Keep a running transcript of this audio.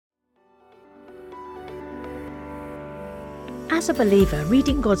As a believer,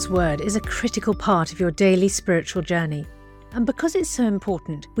 reading God's Word is a critical part of your daily spiritual journey. And because it's so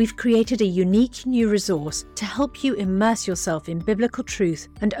important, we've created a unique new resource to help you immerse yourself in biblical truth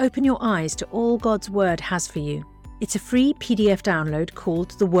and open your eyes to all God's Word has for you. It's a free PDF download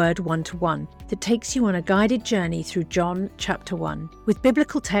called The Word 1-to-1 that takes you on a guided journey through John chapter 1. With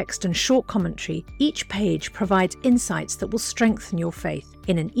biblical text and short commentary, each page provides insights that will strengthen your faith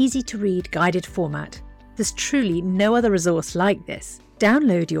in an easy-to-read guided format. There's truly no other resource like this.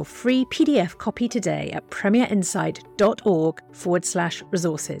 Download your free PDF copy today at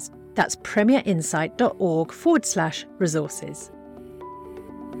premierinsight.org/resources. That's premierinsight.org/resources.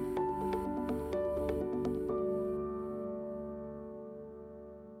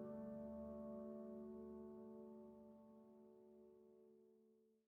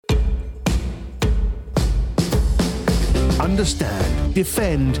 Understand,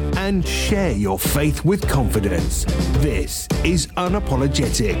 defend, and share your faith with confidence. This is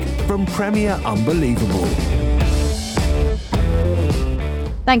Unapologetic from Premier Unbelievable.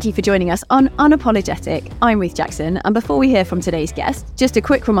 Thank you for joining us on Unapologetic. I'm Ruth Jackson, and before we hear from today's guest, just a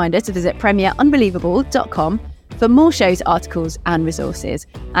quick reminder to visit premierunbelievable.com for more shows, articles, and resources.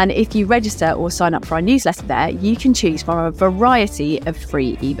 And if you register or sign up for our newsletter there, you can choose from a variety of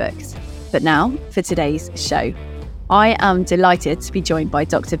free ebooks. But now for today's show. I am delighted to be joined by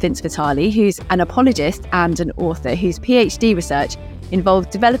Dr. Vince Vitale, who's an apologist and an author whose PhD research involved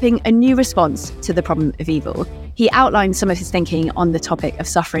developing a new response to the problem of evil. He outlined some of his thinking on the topic of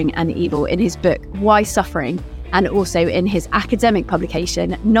suffering and evil in his book, Why Suffering, and also in his academic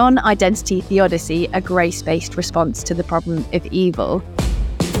publication, Non-Identity Theodicy, A Grace-Based Response to the Problem of Evil.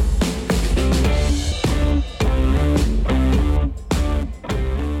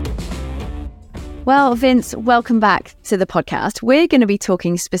 Well, Vince, welcome back to the podcast. We're going to be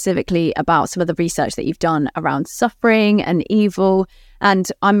talking specifically about some of the research that you've done around suffering and evil. And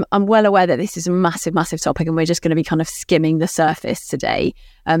I'm well aware that this is a massive, massive topic, and we're just going to be kind of skimming the surface today.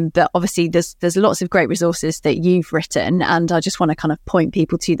 But obviously, there's lots of great resources that you've written, and I just want to kind of point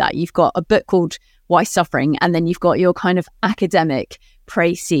people to that. You've got a book called Why Suffering, and then you've got your kind of academic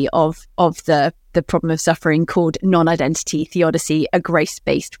précis of the problem of suffering called Non-Identity Theodicy, A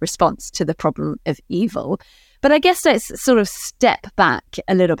Grace-Based Response to the Problem of Evil. But I guess let's sort of step back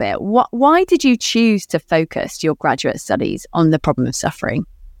a little bit. Why did you choose to focus your graduate studies on the problem of suffering?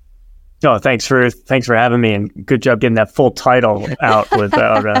 Oh, thanks for having me, and good job getting that full title out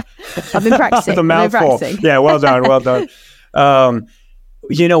without I've been practicing. The mouthful. Yeah, well done.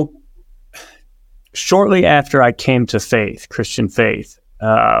 Shortly after I came to faith, Christian faith,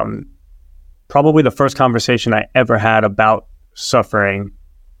 probably the first conversation I ever had about suffering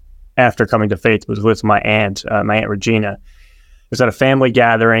after coming to faith was with my Aunt Regina. It was at a family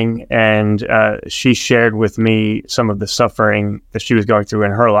gathering, and she shared with me some of the suffering that she was going through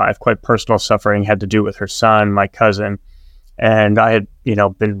in her life. Quite personal suffering, had to do with her son, my cousin. And I had,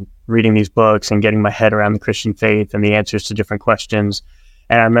 been reading these books and getting my head around the Christian faith and the answers to different questions.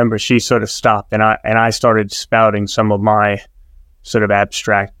 And I remember she sort of stopped, and I started spouting some of my sort of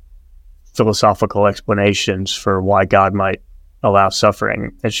abstract philosophical explanations for why God might allow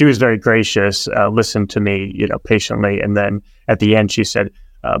suffering. And she was very gracious, listened to me, patiently. And then at the end, she said,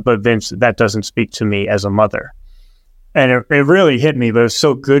 but Vince, that doesn't speak to me as a mother. And it really hit me, but it was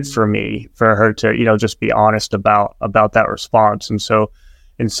so good for me, for her to, just be honest about that response. And so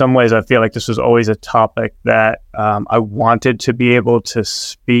in some ways, I feel like this was always a topic that I wanted to be able to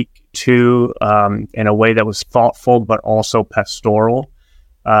speak to in a way that was thoughtful, but also pastoral.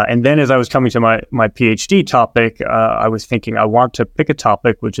 And then as I was coming to my PhD topic, I was thinking I want to pick a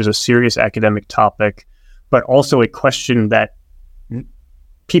topic which is a serious academic topic, but also a question that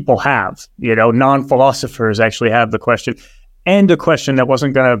people have, non-philosophers actually have the question, and a question that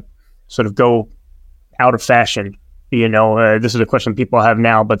wasn't going to sort of go out of fashion. This is a question people have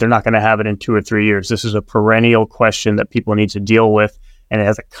now, but they're not going to have it in 2 or 3 years. This is a perennial question that people need to deal with, and it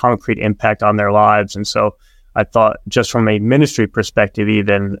has a concrete impact on their lives. And so I thought, just from a ministry perspective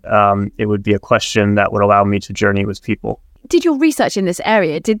even, it would be a question that would allow me to journey with people. Did your research in this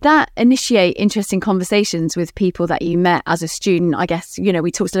area, did that initiate interesting conversations with people that you met as a student? I guess,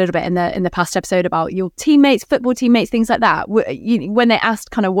 we talked a little bit in the past episode about your teammates, football teammates, things like that. When they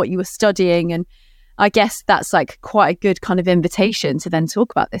asked kind of what you were studying, and I guess that's like quite a good kind of invitation to then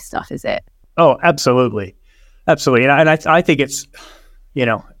talk about this stuff, is it? Oh, absolutely. Absolutely. And I think it's,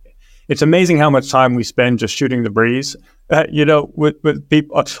 it's amazing how much time we spend just shooting the breeze, with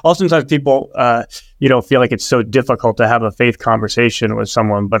people. Oftentimes people, feel like it's so difficult to have a faith conversation with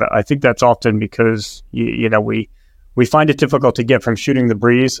someone. But I think that's often because, we find it difficult to get from shooting the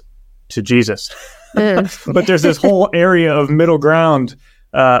breeze to Jesus. But there's this whole area of middle ground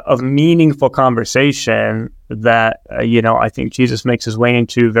of meaningful conversation that, I think Jesus makes his way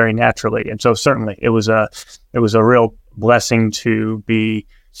into very naturally. And so certainly it was a real blessing to be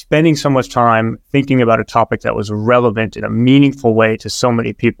spending so much time thinking about a topic that was relevant in a meaningful way to so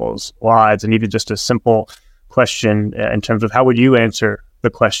many people's lives. And even just a simple question in terms of how would you answer the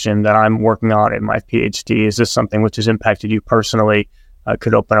question that I'm working on in my PhD? Is this something which has impacted you personally?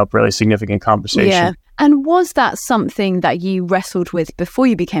 Could open up really significant conversation. Yeah. And was that something that you wrestled with before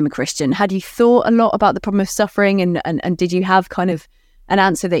you became a Christian? Had you thought a lot about the problem of suffering, and did you have kind of an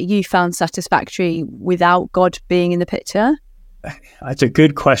answer that you found satisfactory without God being in the picture? That's a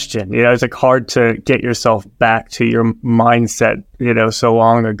good question. It's like hard to get yourself back to your mindset, so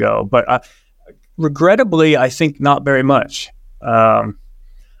long ago. But regrettably, I think not very much. I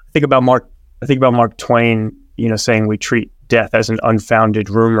think about Mark Twain, saying we treat death as an unfounded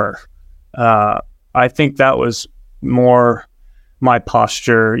rumor. I think that was more my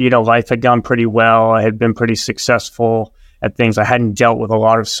posture. Life had gone pretty well. I had been pretty successful at things. I hadn't dealt with a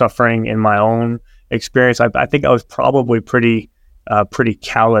lot of suffering in my own experience. I think I was probably pretty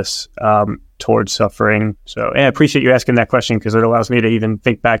callous towards suffering. So I appreciate you asking that question, because it allows me to even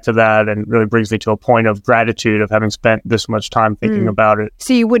think back to that, and really brings me to a point of gratitude of having spent this much time thinking about it.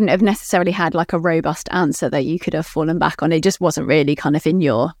 So you wouldn't have necessarily had like a robust answer that you could have fallen back on. It just wasn't really kind of in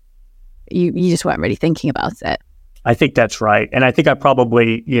your, you just weren't really thinking about it. I think that's right. And I think I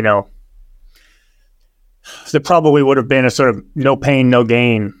probably, there probably would have been a sort of no pain, no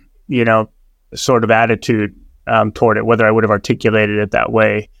gain, sort of attitude toward it, whether I would have articulated it that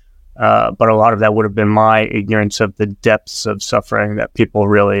way. But a lot of that would have been my ignorance of the depths of suffering that people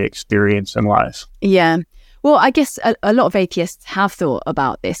really experience in life. Yeah. Well, I guess a lot of atheists have thought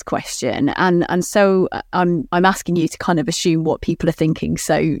about this question, and so I'm asking you to kind of assume what people are thinking.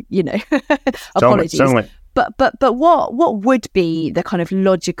 So, apologies. Certainly. But what would be the kind of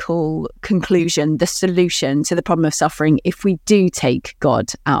logical conclusion, the solution to the problem of suffering if we do take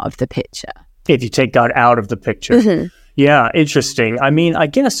God out of the picture? If you take God out of the picture. Mm-hmm. Yeah, interesting. I mean, I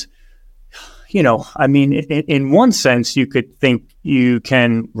guess, in one sense, you could think you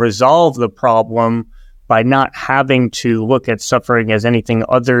can resolve the problem by not having to look at suffering as anything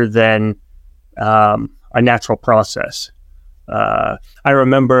other than a natural process. I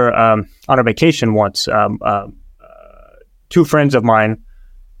remember on a vacation once, two friends of mine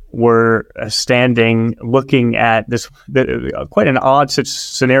were standing looking at this, quite an odd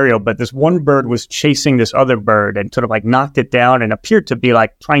scenario, but this one bird was chasing this other bird and sort of like knocked it down and appeared to be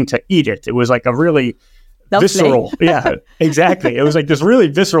like trying to eat it. It was like a really visceral. Yeah, exactly. It was like this really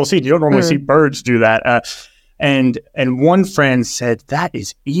visceral scene. You don't normally see birds do that. And one friend said, "That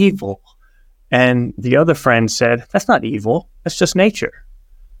is evil." And the other friend said, "That's not evil. That's just nature."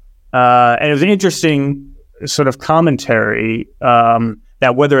 And it was an interesting sort of commentary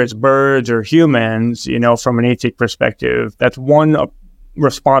that whether it's birds or humans, from an atheist perspective, that's one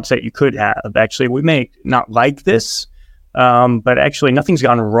response that you could have. Actually, we may not like this, but actually nothing's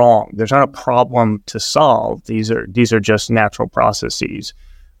gone wrong. There's not a problem to solve. These are just natural processes.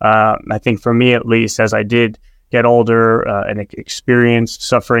 I think for me, at least, as I did get older and experienced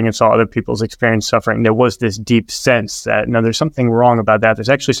suffering and saw other people's experience suffering, there was this deep sense that, no, there's something wrong about that. There's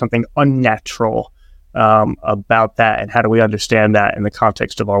actually something unnatural about that. And how do we understand that in the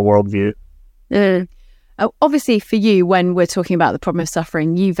context of our worldview? Obviously, for you, when we're talking about the problem of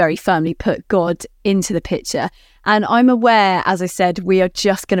suffering, you very firmly put God into the picture. And I'm aware, as I said, we are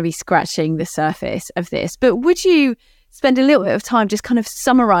just going to be scratching the surface of this. But would you spend a little bit of time just kind of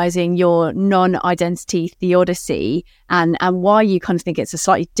summarizing your non-identity theodicy and why you kind of think it's a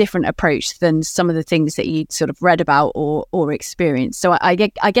slightly different approach than some of the things that you sort of read about or experienced? So I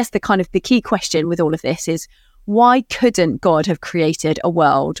guess the kind of the key question with all of this is, why couldn't God have created a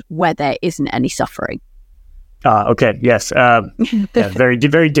world where there isn't any suffering? Okay. Yes. Very,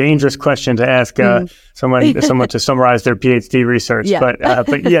 very dangerous question to ask someone to summarize their PhD research. Yeah.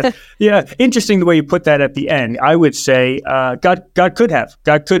 But yes, yeah. Interesting the way you put that at the end. I would say God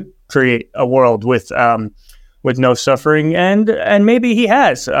could create a world with no suffering, and maybe He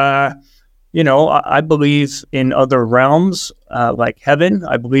has. I believe in other realms like heaven.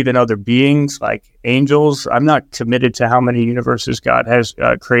 I believe in other beings like angels. I'm not committed to how many universes God has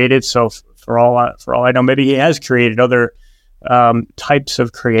created. So for all I know, maybe He has created other types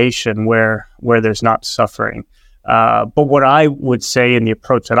of creation where there's not suffering. But what I would say in the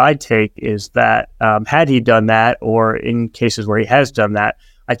approach that I take is that had He done that, or in cases where He has done that,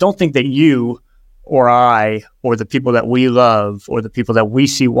 I don't think that you or I or the people that we love or the people that we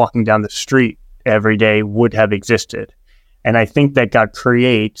see walking down the street every day would have existed. And I think that God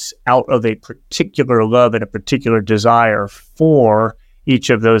creates out of a particular love and a particular desire for each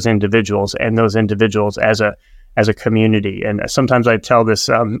of those individuals, and those individuals as a community. And sometimes I tell this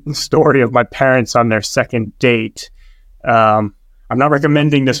story of my parents on their second date. I'm not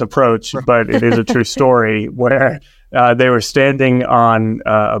recommending this approach, but it is a true story where they were standing on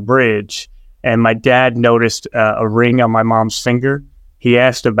a bridge, and my dad noticed a ring on my mom's finger. He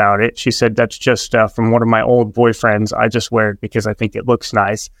asked about it. She said, "That's just from one of my old boyfriends. I just wear it because I think it looks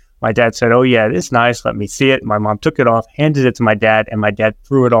nice." My dad said, "Oh yeah, it's nice. Let me see it." My mom took it off, handed it to my dad, and my dad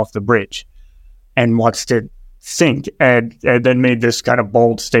threw it off the bridge and watched it sink, and then made this kind of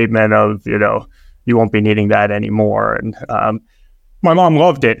bold statement of, "You won't be needing that anymore." And my mom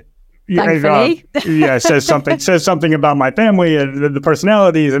loved it. Thankfully. Says something about my family and the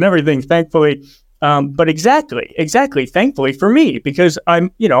personalities and everything, thankfully. But exactly, thankfully for me, because I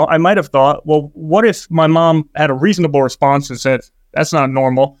might have thought, well, what if my mom had a reasonable response and said, "That's not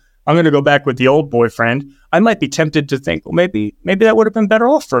normal. I'm going to go back with the old boyfriend." I might be tempted to think, well, maybe that would have been better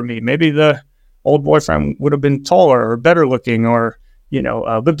off for me. Maybe the old boyfriend would have been taller or better looking, or,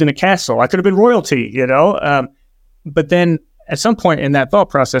 lived in a castle. I could have been royalty, But then at some point in that thought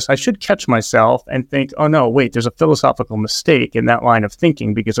process, I should catch myself and think, oh no, wait, there's a philosophical mistake in that line of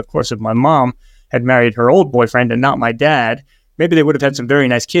thinking. Because of course, if my mom had married her old boyfriend and not my dad, maybe they would have had some very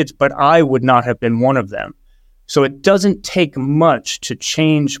nice kids, but I would not have been one of them. So it doesn't take much to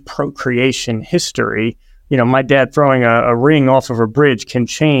change procreation history. My dad throwing a ring off of a bridge can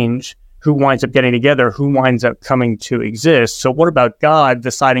change who winds up getting together, who winds up coming to exist. So what about God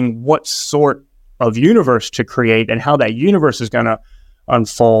deciding what sort of universe to create and how that universe is going to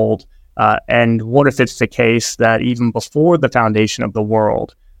unfold? And what if it's the case that even before the foundation of the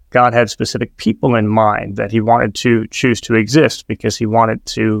world, God had specific people in mind that he wanted to choose to exist because he wanted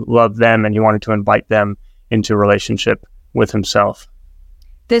to love them and he wanted to invite them into a relationship with himself?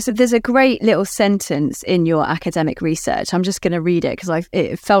 There's a great little sentence in your academic research. I'm just going to read it because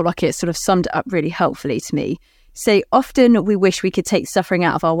it felt like it sort of summed it up really helpfully to me. Say, often we wish we could take suffering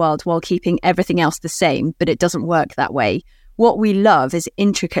out of our world while keeping everything else the same, but it doesn't work that way. What we love is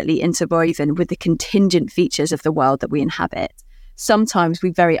intricately interwoven with the contingent features of the world that we inhabit. Sometimes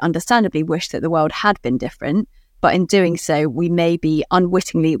we very understandably wish that the world had been different, but in doing so, we may be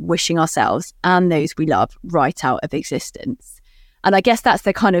unwittingly wishing ourselves and those we love right out of existence. And I guess that's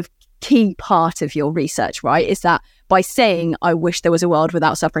the kind of key part of your research, right? Is that by saying, I wish there was a world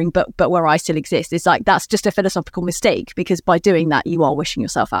without suffering, but where I still exist, it's like, that's just a philosophical mistake, because by doing that, you are wishing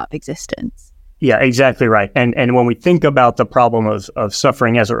yourself out of existence. Yeah, exactly right. And when we think about the problem of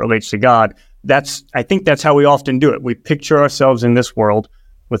suffering as it relates to God, I think that's how we often do it. We picture ourselves in this world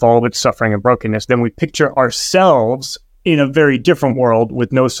with all of its suffering and brokenness. Then we picture ourselves in a very different world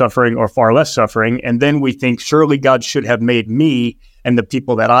with no suffering or far less suffering. And then we think, surely God should have made me and the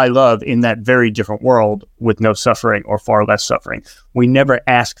people that I love in that very different world with no suffering or far less suffering. We never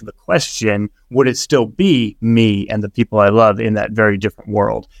ask the question, would it still be me and the people I love in that very different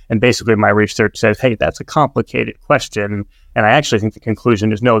world? And basically my research says, hey, that's a complicated question. And I actually think the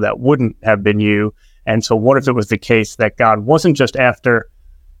conclusion is no, that wouldn't have been you. And so what if it was the case that God wasn't just after,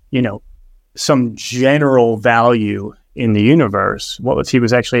 some general value in the universe? What if he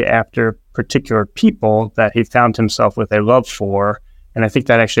was actually after particular people that he found himself with a love for? And I think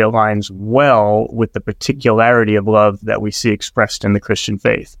that actually aligns well with the particularity of love that we see expressed in the Christian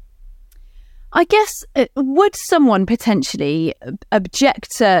faith. I guess, would someone potentially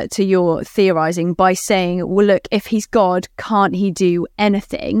object to your theorizing by saying, well, look, if he's God, can't he do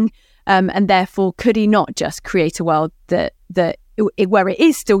anything? And therefore, could he not just create a world that where it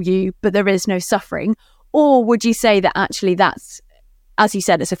is still you, but there is no suffering? Or would you say that actually that's, as you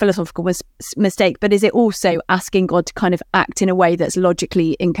said, it's a philosophical mistake, but is it also asking God to kind of act in a way that's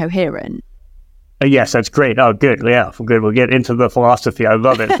logically incoherent? Yes, that's great. Oh, good. Yeah, good. We'll get into the philosophy. I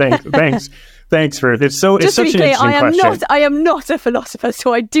love it. Thanks, Ruth. It's such an interesting question. I am not a philosopher,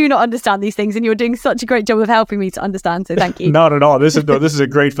 so I do not understand these things, and you're doing such a great job of helping me to understand. So thank you. Not at all. This is a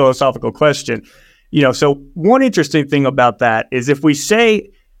great philosophical question. So one interesting thing about that is if we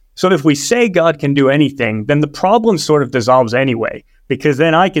say God can do anything, then the problem sort of dissolves anyway, because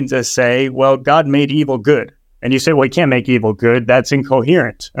then I can just say, well, God made evil good. And you say, well, he can't make evil good. That's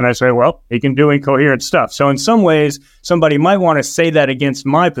incoherent. And I say, well, he can do incoherent stuff. So in some ways, somebody might want to say that against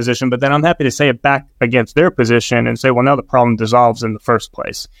my position, but then I'm happy to say it back against their position and say, well, now the problem dissolves in the first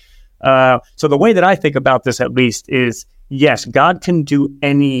place. So the way that I think about this, at least, is, yes, God can do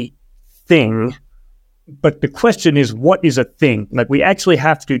anything, but the question is, what is a thing? Like, we actually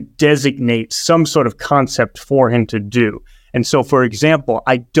have to designate some sort of concept for him to do. And so, for example,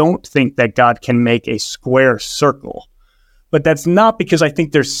 I don't think that God can make a square circle. But that's not because I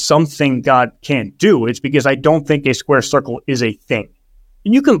think there's something God can't do. It's because I don't think a square circle is a thing.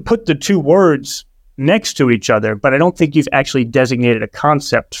 And you can put the two words next to each other, but I don't think you've actually designated a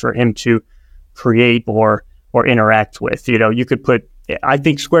concept for him to create or interact with. You could put, I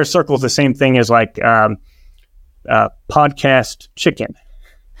think square circle is the same thing as like podcast chicken.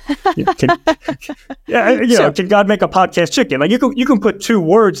 Can God make a podcast chicken? Like you can put two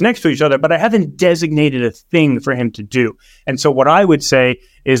words next to each other, but I haven't designated a thing for him to do. And so what I would say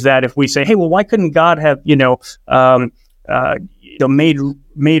is that if we say, hey, well, why couldn't God have made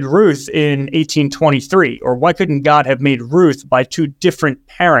Ruth in 1823, or why couldn't God have made Ruth by two different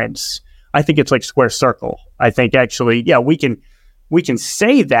parents? I think it's like square circle. I think actually, we can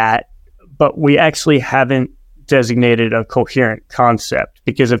say that, but we actually haven't designated a coherent concept.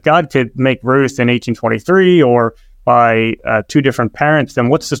 Because if God could make Ruth in 1823 or by two different parents, then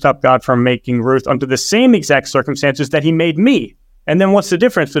what's to stop God from making Ruth under the same exact circumstances that he made me? And then what's the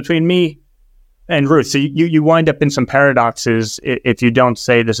difference between me and Ruth? So you wind up in some paradoxes if you don't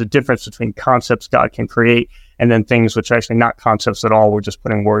say there's a difference between concepts God can create and then things which are actually not concepts at all. We're just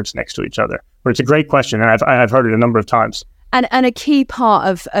putting words next to each other. But it's a great question, and I've heard it a number of times. And a key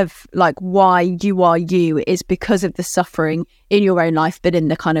part of like why you are you is because of the suffering in your own life, but in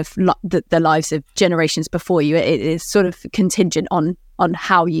the kind of the lives of generations before you. It is sort of contingent on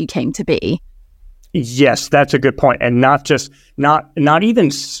how you came to be. Yes, that's a good point, and not even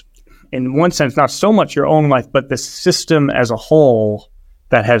in one sense, not so much your own life, but the system as a whole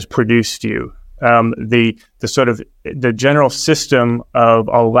that has produced you. The sort of the general system of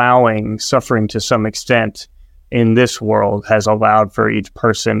allowing suffering to some extent in this world has allowed for each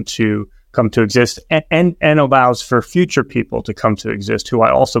person to come to exist and allows for future people to come to exist who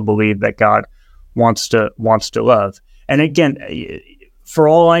I also believe that God wants to love. And again, for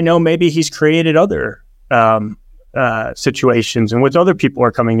all I know, maybe he's created other situations in which other people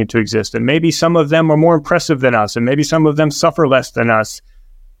are coming into existence, and maybe some of them are more impressive than us, and maybe some of them suffer less than us.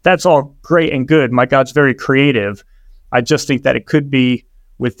 That's all great and good. My God's very creative. I just think that it could be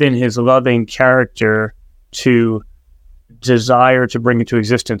within his loving character to desire to bring into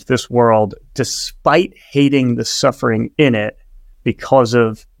existence this world, despite hating the suffering in it, because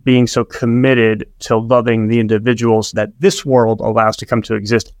of being so committed to loving the individuals that this world allows to come to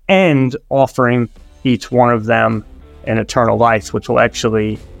exist and offering each one of them an eternal life, which will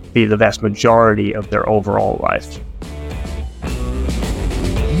actually be the vast majority of their overall life.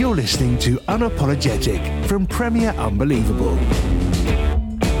 You're listening to Unapologetic from Premier Unbelievable.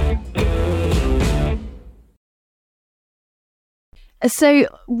 So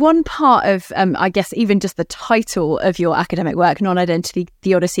one part of, I guess, even just the title of your academic work, Non-Identity,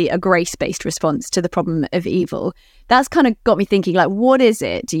 Theodicy, a grace-based response to the problem of evil, that's kind of got me thinking, like, what is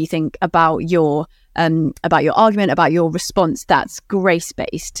it, do you think, about your argument, about your response that's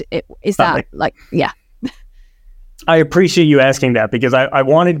grace-based? Is that yeah. I appreciate you asking that, because I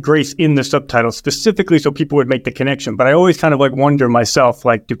wanted grace in the subtitle specifically so people would make the connection. But I always kind of wonder myself,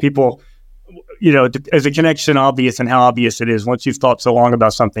 do people... is the connection obvious, and how obvious it is? Once you've thought so long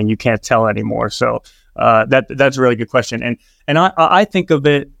about something, you can't tell anymore. So that's a really good question. And I think of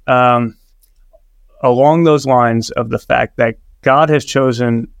it along those lines of the fact that God has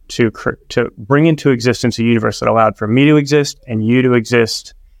chosen to bring into existence a universe that allowed for me to exist and you to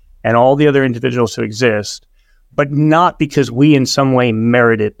exist and all the other individuals to exist, but not because we in some way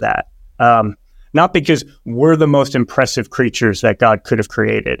merited that. Not because we're the most impressive creatures that God could have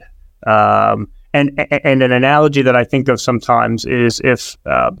created. And an analogy that I think of sometimes is if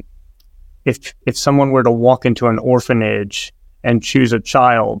someone were to walk into an orphanage and choose a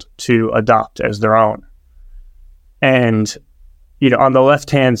child to adopt as their own, and on the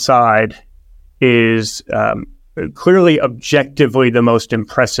left-hand side is clearly objectively the most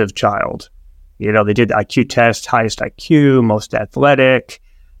impressive child. They did the IQ test, highest IQ, most athletic,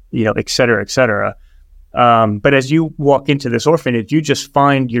 et cetera, et cetera. But as you walk into this orphanage, you just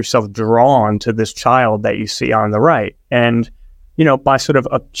find yourself drawn to this child that you see on the right. And, by sort of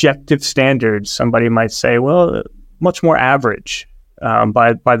objective standards, somebody might say, well, much more average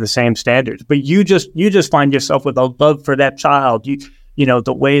by the same standards. But you just find yourself with a love for that child.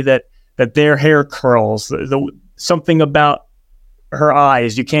 The way that their hair curls, something about her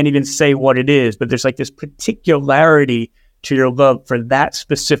eyes, you can't even say what it is, but there's this particularity to your love for that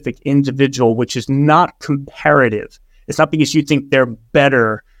specific individual, which is not comparative. It's not because you think they're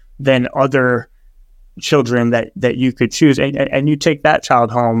better than other children that you could choose, and you take that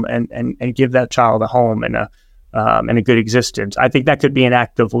child home and give that child a home and a good existence. I think that could be an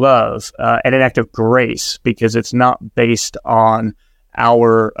act of love and an act of grace, because it's not based on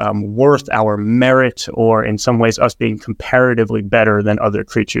our worth, our merit, or in some ways us being comparatively better than other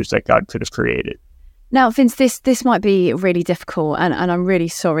creatures that God could have created. Now, Vince, this might be really difficult, and I'm really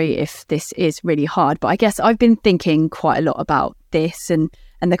sorry if this is really hard, but I guess I've been thinking quite a lot about this and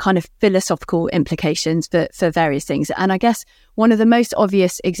the kind of philosophical implications for various things. And I guess one of the most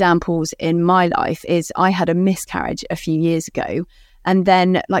obvious examples in my life is I had a miscarriage a few years ago, and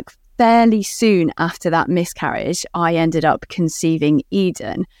then like fairly soon after that miscarriage, I ended up conceiving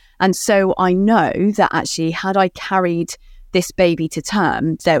Eden. And so I know that actually had I carried this baby to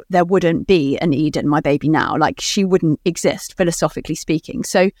term, there wouldn't be an Eden, my baby now. Like, she wouldn't exist, philosophically speaking.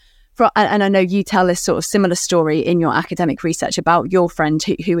 So, and I know you tell this sort of similar story in your academic research about your friend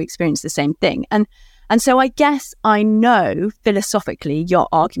who experienced the same thing. And so I guess I know philosophically your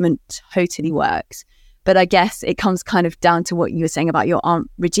argument totally works. But I guess it comes kind of down to what you were saying about your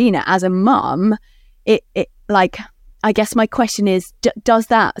Aunt Regina. As a mum, it like, I guess my question is, does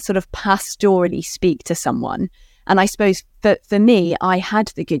that sort of pastorally speak to someone? And I suppose for me, I had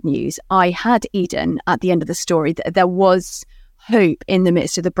the good news. I had Eden at the end of the story. There was hope in the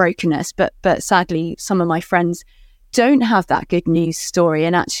midst of the brokenness. But sadly, some of my friends don't have that good news story.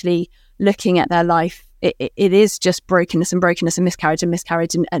 And actually looking at their life, it is just brokenness and miscarriage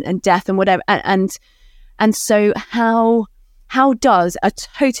and death and whatever. And so how does a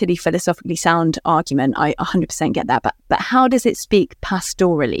totally philosophically sound argument, I 100% get that, but how does it speak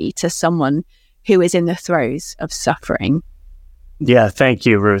pastorally to someone who is in the throes of suffering? Yeah, thank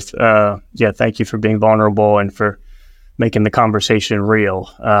you, Ruth. Thank you for being vulnerable and for making the conversation real.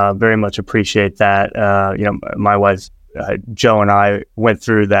 Very much appreciate that. My wife, Jo, and I went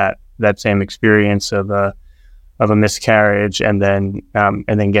through that same experience of a miscarriage and then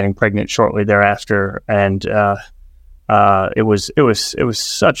getting pregnant shortly thereafter. And it was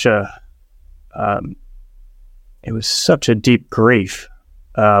such a deep grief.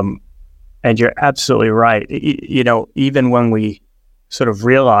 And you're absolutely right. Even when we sort of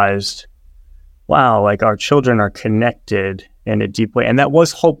realized, wow, like our children are connected in a deep way, and that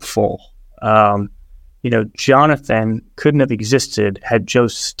was hopeful. Jonathan couldn't have existed had Jo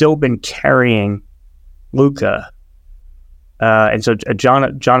still been carrying Luca. And so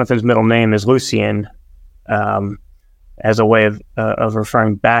Jonathan's middle name is Lucian, as a way of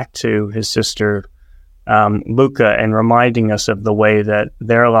referring back to his sister Luca, and reminding us of the way that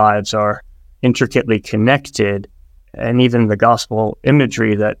their lives are intricately connected, and even the gospel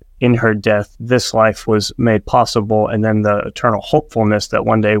imagery that in her death, this life was made possible, and then the eternal hopefulness that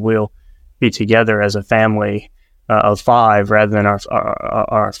one day we'll be together as a family of 5 rather than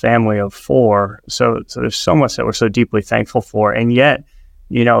our family of 4. So there's so much that we're so deeply thankful for, and yet,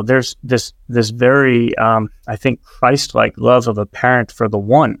 there's this very, I think, Christ-like love of a parent for the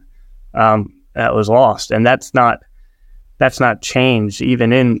one that was lost, and that's not changed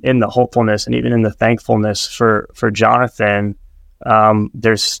even in the hopefulness and even in the thankfulness for Jonathan.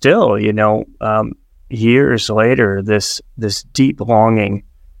 There's still, years later, this deep longing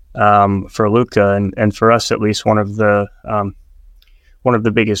for Luca, and for us at least, one of the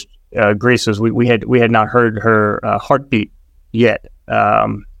biggest griefs was we had not heard her heartbeat yet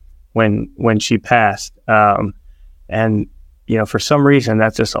when she passed, and for some reason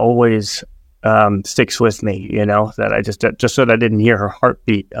that just always sticks with me, that I just so that I didn't hear her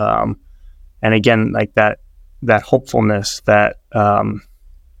heartbeat. And again, like that hopefulness that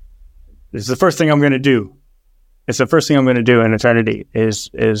this is the first thing I'm going to do. It's the first thing I'm going to do in eternity is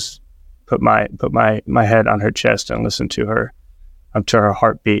put my head on her chest and listen to her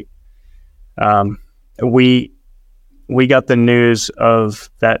heartbeat. We got the news of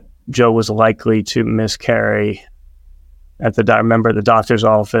that Jo was likely to miscarry at the doctor's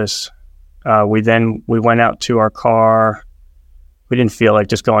office. We went out to our car. We didn't feel like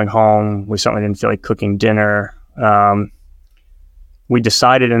just going home. We certainly didn't feel like cooking dinner. We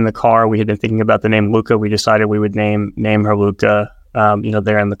decided in the car, we had been thinking about the name Luca. We decided we would name her Luca,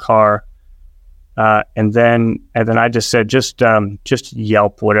 there in the car. And then I just said, just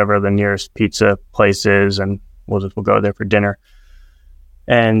Yelp whatever the nearest pizza place is, and we'll go there for dinner.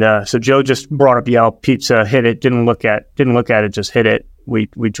 And so Jo just brought up Yelp, pizza, hit it, didn't look at it, just hit it.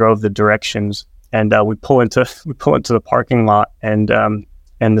 We drove the directions, and we pull into the parking lot, and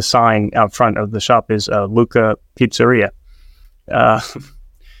the sign out front of the shop is Luca Pizzeria.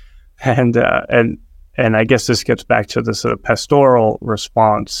 And I guess this gets back to the sort of pastoral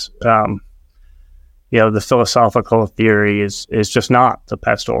response. The philosophical theory is just not the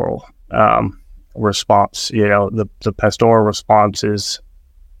pastoral response. The pastoral response is,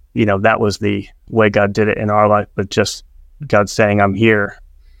 that was the way God did it in our life, but just God saying, I'm here.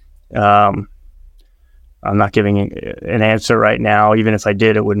 I'm not giving an answer right now. Even if I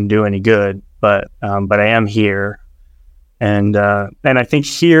did, it wouldn't do any good. But I am here, and I think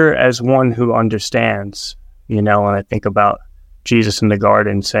here as one who understands. And I think about Jesus in the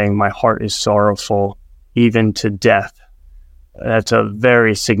garden saying, "My heart is sorrowful, even to death." That's a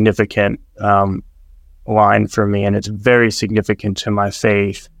very significant line for me, and it's very significant to my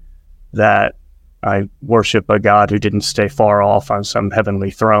faith that I worship a God who didn't stay far off on some heavenly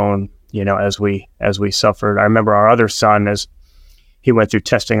throne. As we suffered. I remember our other son, as he went through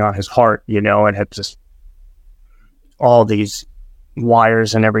testing on his heart, and had just all these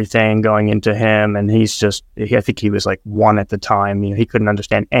wires and everything going into him, and I think he was like 1 at the time. He couldn't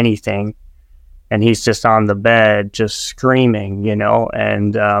understand anything, and he's just on the bed just screaming,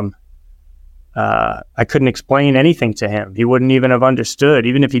 and I couldn't explain anything to him. He wouldn't even have understood.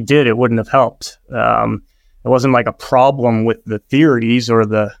 Even if he did, it wouldn't have helped. It wasn't like a problem with the theories or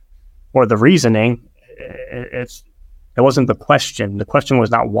the reasoning. It wasn't the question. The question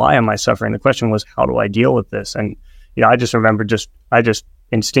was not, why am I suffering? The question was, how do I deal with this? And I just remember I just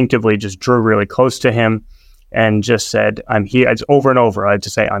instinctively just drew really close to him and just said, "I'm here." It's over and over. I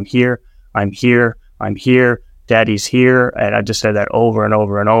just say, "I'm here. I'm here. I'm here. Daddy's here." And I just said that over and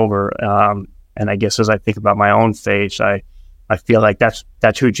over and over. And I guess as I think about my own faith, I feel like that's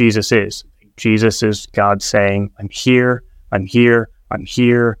who Jesus is. Jesus is God saying, "I'm here. I'm here. I'm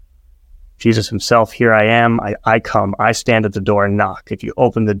here." Jesus himself, "Here I am. I come. I stand at the door and knock. If you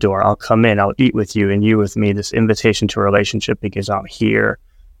open the door, I'll come in. I'll eat with you and you with me." This invitation to a relationship because I'm here,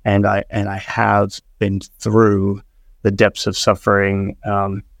 and I have been through the depths of suffering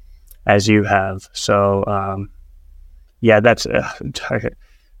as you have. So that's.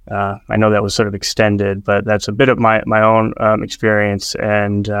 I know that was sort of extended, but that's a bit of my own experience,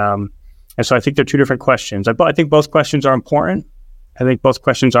 and so I think they're two different questions. I think both questions are important.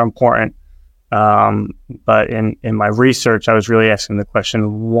 But in my research, I was really asking the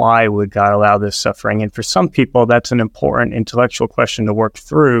question, why would God allow this suffering? And for some people, that's an important intellectual question to work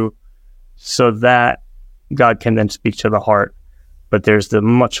through so that God can then speak to the heart. But there's the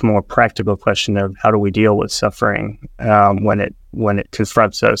much more practical question of, how do we deal with suffering when it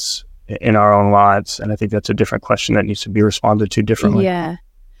confronts us in our own lives? And I think that's a different question that needs to be responded to differently. Yeah.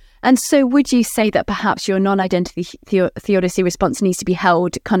 And so would you say that perhaps your non-identity theodicy response needs to be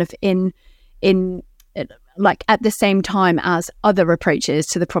held kind of in like at the same time as other approaches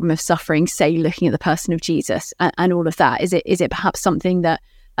to the problem of suffering, say looking at the person of Jesus and all of that? Is it perhaps something that,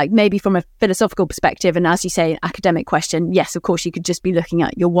 like, maybe from a philosophical perspective, and as you say, an academic question, yes, of course you could just be looking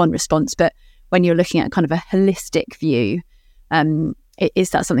at your one response, but when you're looking at kind of a holistic view,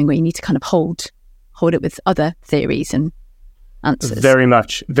 is that something where you need to kind of hold it with other theories and answers? Very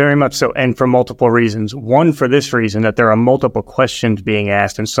much so, and for multiple reasons. One, for this reason, that there are multiple questions being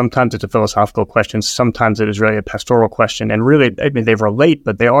asked, and sometimes it's a philosophical question, sometimes it is really a pastoral question, and really, I mean, they relate,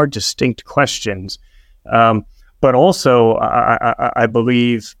 but they are distinct questions. But also, I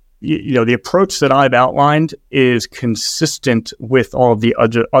believe, the approach that I've outlined is consistent with all of the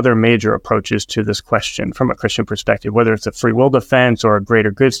other major approaches to this question from a Christian perspective, whether it's a free will defense or a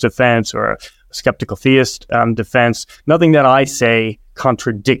greater goods defense or a skeptical theist defense. Nothing that I say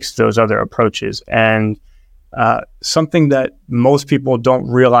contradicts those other approaches. And something that most people don't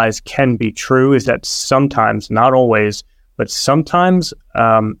realize can be true is that sometimes, not always, but sometimes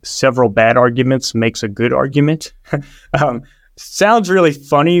several bad arguments makes a good argument. Sounds really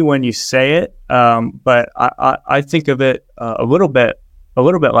funny when you say it, but I think of it a little bit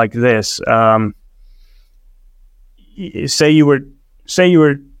like this. Say you were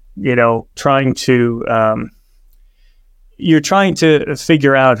trying to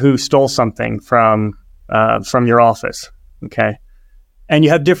figure out who stole something from your office, okay? And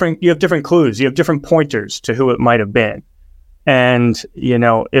you have different clues, you have different pointers to who it might have been. And,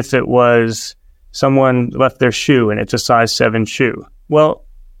 if it was someone left their shoe and it's a size 7 shoe, well,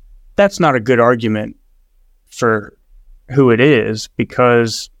 that's not a good argument for who it is,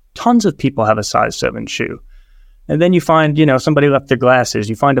 because tons of people have a size 7 shoe. And then you find, somebody left their glasses,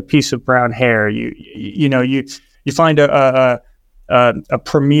 you find a piece of brown hair, you find a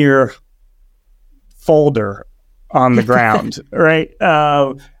Premiere folder on the ground, right?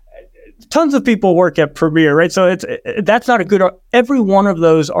 Tons of people work at Premiere, right? So that's not a good. Every one of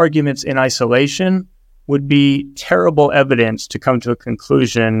those arguments in isolation would be terrible evidence to come to a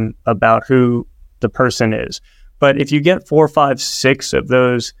conclusion about who the person is. But if you get 4, 5, 6 of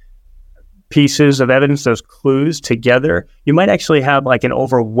those pieces of evidence, those clues together, you might actually have like an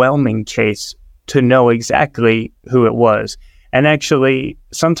overwhelming case to know exactly who it was. And actually,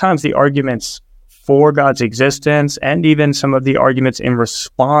 sometimes the arguments for God's existence and even some of the arguments in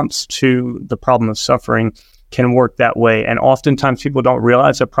response to the problem of suffering can work that way. And oftentimes people don't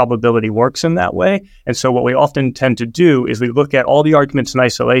realize that probability works in that way. And so what we often tend to do is we look at all the arguments in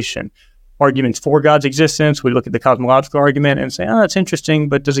isolation. Arguments for God's existence, we look at the cosmological argument and say, oh, that's interesting,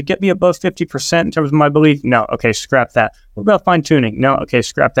 but does it get me above 50% in terms of my belief? No. Okay, scrap that. What about fine-tuning? No. Okay,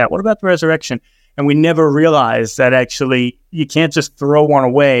 scrap that. What about the resurrection? And we never realize that actually you can't just throw one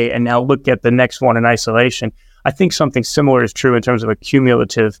away and now look at the next one in isolation. I think something similar is true in terms of a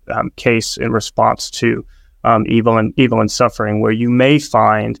cumulative case in response to evil and suffering, where you may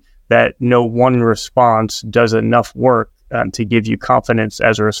find that no one response does enough work to give you confidence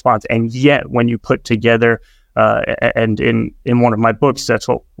as a response. And yet, when you put together, and in one of my books, that's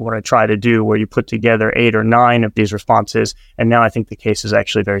what I try to do, where you put together 8 or 9 of these responses, and now I think the case is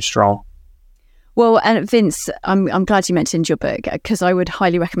actually very strong. Well, and Vince, I'm glad you mentioned your book, because I would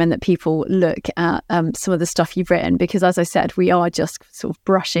highly recommend that people look at some of the stuff you've written, because as I said, we are just sort of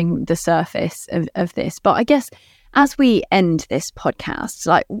brushing the surface of this. But I guess as we end this podcast,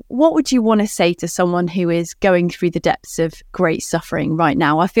 like, what would you want to say to someone who is going through the depths of great suffering right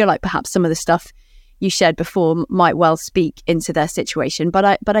now? I feel like perhaps some of the stuff you shared before might well speak into their situation. But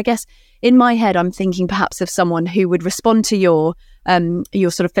I guess in my head, I'm thinking perhaps of someone who would respond to your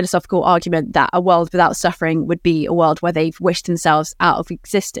sort of philosophical argument that a world without suffering would be a world where they've wished themselves out of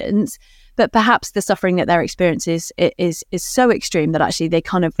existence. But perhaps the suffering that they're experiencing is so extreme that actually they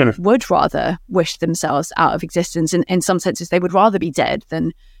kind of would rather wish themselves out of existence. And in some senses, they would rather be dead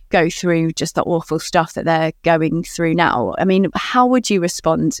than go through just the awful stuff that they're going through now. I mean, how would you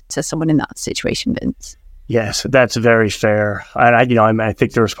respond to someone in that situation, Vince? Yes, that's very fair. And I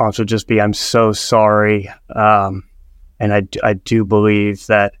think the response would just be, I'm so sorry. And I do believe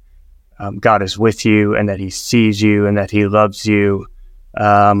that God is with you and that he sees you and that he loves you.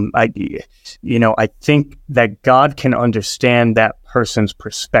 I think that God can understand that person's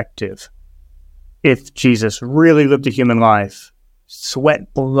perspective. If Jesus really lived a human life,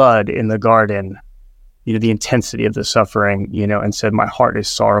 sweat blood in the garden, the intensity of the suffering, and said, my heart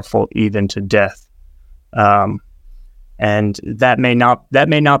is sorrowful even to death. And that may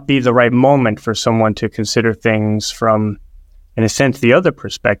not be the right moment for someone to consider things from, in a sense, the other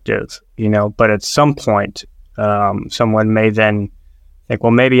perspective, but at some point, someone may then think,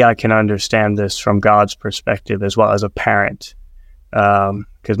 well, maybe I can understand this from God's perspective as well as a parent.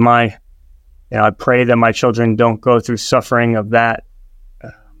 Because I pray that my children don't go through suffering of that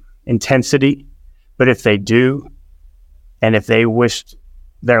intensity. But if they do, and if they wished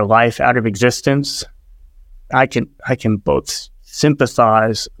their life out of existence, I can both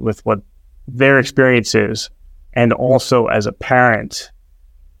sympathize with what their experience is, and also as a parent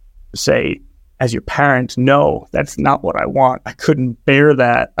say, as your parent, no, that's not what I want. I couldn't bear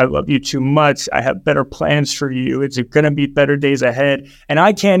that. I love you too much. I have better plans for you. It's going to be better days ahead. And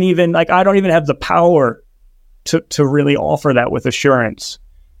I can't even, I don't even have the power to really offer that with assurance.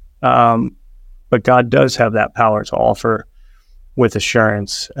 But God does have that power to offer with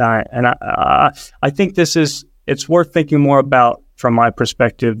assurance. And I think it's worth thinking more about, from my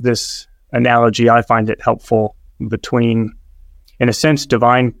perspective, this analogy. I find it helpful between, in a sense,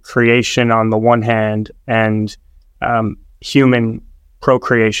 divine creation on the one hand and human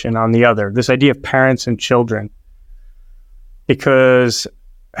procreation on the other. This idea of parents and children, because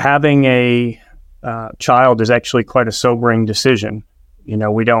having a child is actually quite a sobering decision.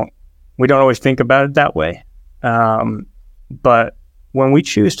 We don't always think about it that way. But when we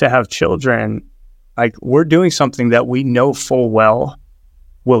choose to have children, we're doing something that we know full well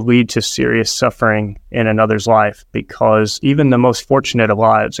will lead to serious suffering in another's life, because even the most fortunate of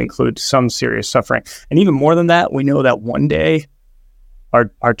lives include some serious suffering. And even more than that, we know that one day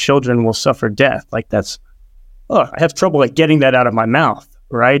our children will suffer death. I have trouble getting that out of my mouth,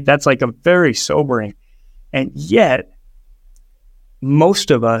 right? That's a very sobering. And yet,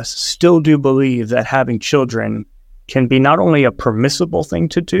 most of us still do believe that having children can be not only a permissible thing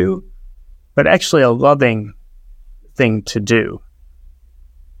to do, but actually a loving thing to do.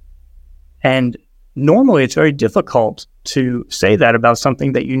 And normally it's very difficult to say that about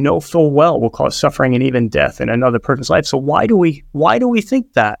something that you know full well will cause suffering and even death in another person's life. So why do we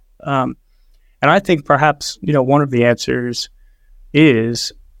think that? And I think perhaps, one of the answers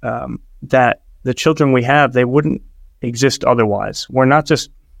is that the children we have, they wouldn't exist otherwise. We're not just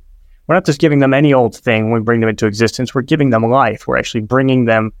giving them any old thing when we bring them into existence. We're giving them life. We're actually bringing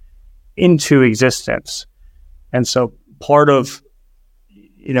them into existence. And so part of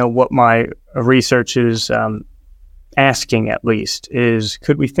what my research is asking, at least, is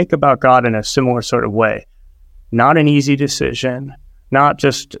could we think about God in a similar sort of way? Not an easy decision, not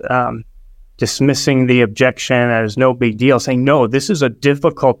just dismissing the objection as no big deal, saying, no, this is a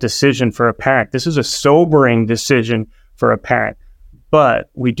difficult decision for a parent. This is a sobering decision for a parent.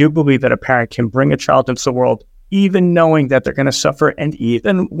 But we do believe that a parent can bring a child into the world even knowing that they're going to suffer and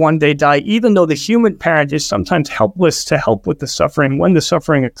even one day die, even though the human parent is sometimes helpless to help with the suffering when the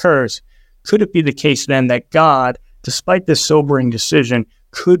suffering occurs. Could it be the case then that God, despite this sobering decision,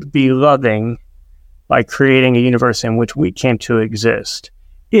 could be loving by creating a universe in which we came to exist,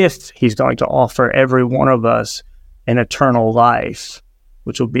 if he's going to offer every one of us an eternal life,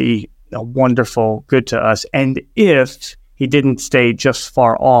 which will be a wonderful good to us, and if he didn't stay just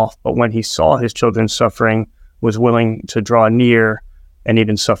far off, but when he saw his children suffering, was willing to draw near and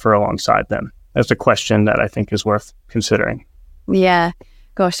even suffer alongside them? That's a question that I think is worth considering. Yeah.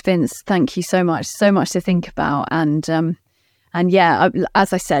 Gosh, Vince, thank you so much. So much to think about. And yeah,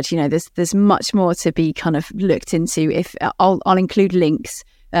 as I said, there's much more to be kind of looked into. If I'll include links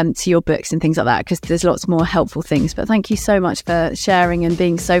to your books and things like that, because there's lots more helpful things. But thank you so much for sharing and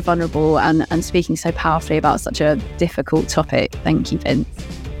being so vulnerable and speaking so powerfully about such a difficult topic. Thank you, Vince.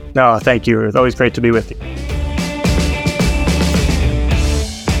 No, thank you. It's always great to be with you.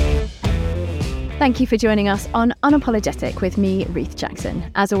 Thank you for joining us on Unapologetic with me, Ruth Jackson.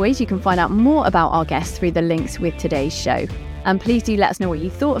 As always, you can find out more about our guests through the links with today's show. And please do let us know what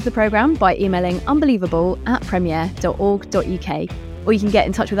you thought of the programme by emailing unbelievable@premier.org.uk, or you can get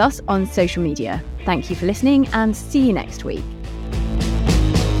in touch with us on social media. Thank you for listening and see you next week.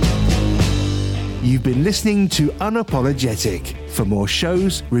 You've been listening to Unapologetic. For more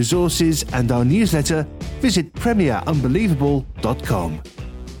shows, resources and our newsletter, visit premierunbelievable.com.